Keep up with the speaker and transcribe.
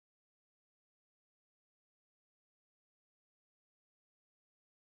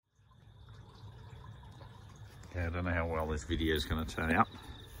Okay, I don't know how well this video is going to turn out,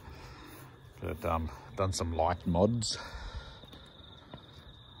 but done some light mods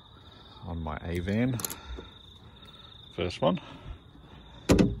on my Avan. First one,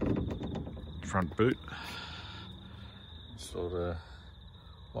 front boot, sort of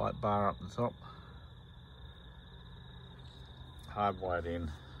light bar up the top, hardwired in.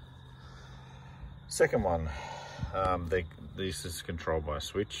 Second one, this is controlled by a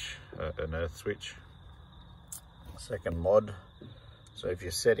switch, an earth switch. Second mod, so if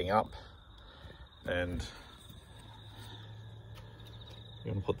you're setting up and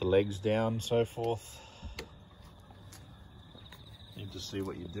you want to put the legs down and so forth, you need to see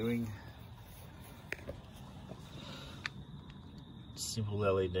what you're doing. Simple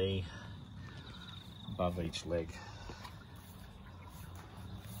LED above each leg.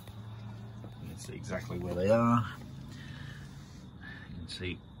 You can see exactly where they are. You can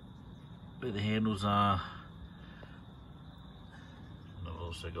see where the handles are. And I've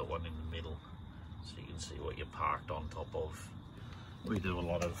also got one in the middle, so you can see what you're parked on top of. We do a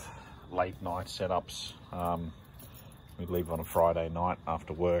lot of late night setups. We leave on a Friday night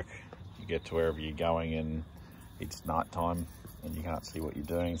after work. You get to wherever you're going and it's night time and you can't see what you're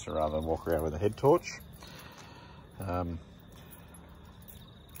doing, so rather than walk around with a head torch. Got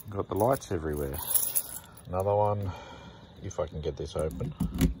the lights everywhere. Another one, if I can get this open,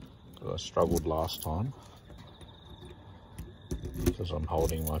 because I struggled last time because I'm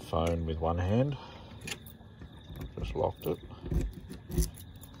holding my phone with one hand. I've just locked it. It's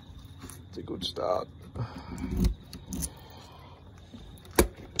a good start.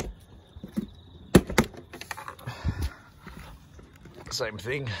 Same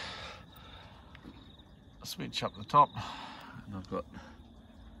thing, switch up the top, and I've got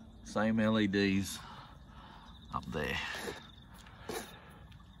same LEDs up there.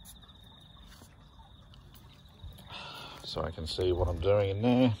 So I can see what I'm doing in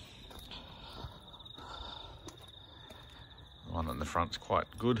there. The one in the front's quite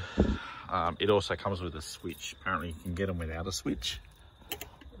good. It also comes with a switch. Apparently you can get them without a switch.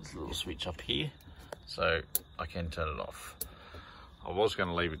 There's a little switch up here, so I can turn it off. I was going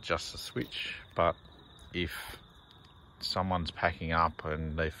to leave it just a switch, but if someone's packing up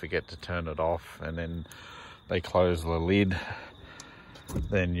and they forget to turn it off and then they close the lid,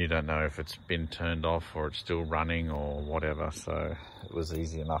 then you don't know if it's been turned off or it's still running or whatever. So it was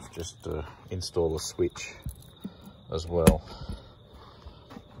easy enough just to install a switch as well.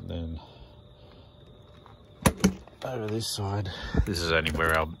 And then over this side, this is only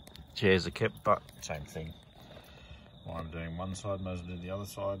where our chairs are kept, but same thing. While I'm doing one side, might as well do the other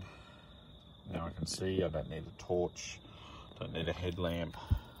side. Now I can see, I don't need a torch, don't need a headlamp.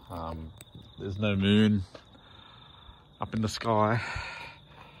 There's no moon up in the sky.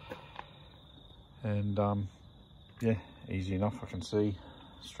 And yeah, easy enough. I can see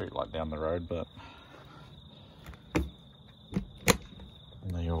street light down the road, but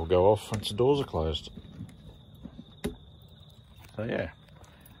they all go off once the doors are closed. So yeah,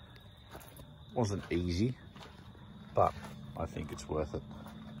 wasn't easy, but I think it's worth it.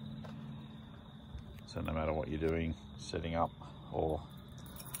 So no matter what you're doing, setting up or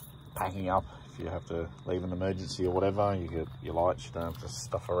packing up, if you have to leave an emergency or whatever, you get your lights, you don't have to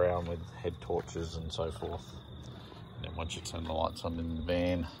stuff around with head torches and so forth. And then once you turn the lights on in the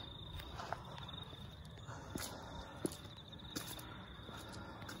van,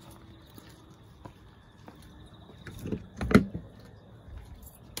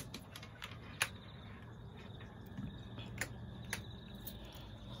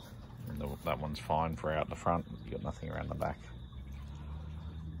 that one's fine for out the front, you've got nothing around the back.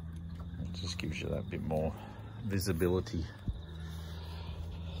 It just gives you that bit more visibility.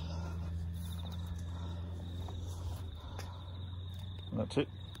 And that's it.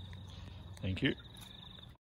 Thank you.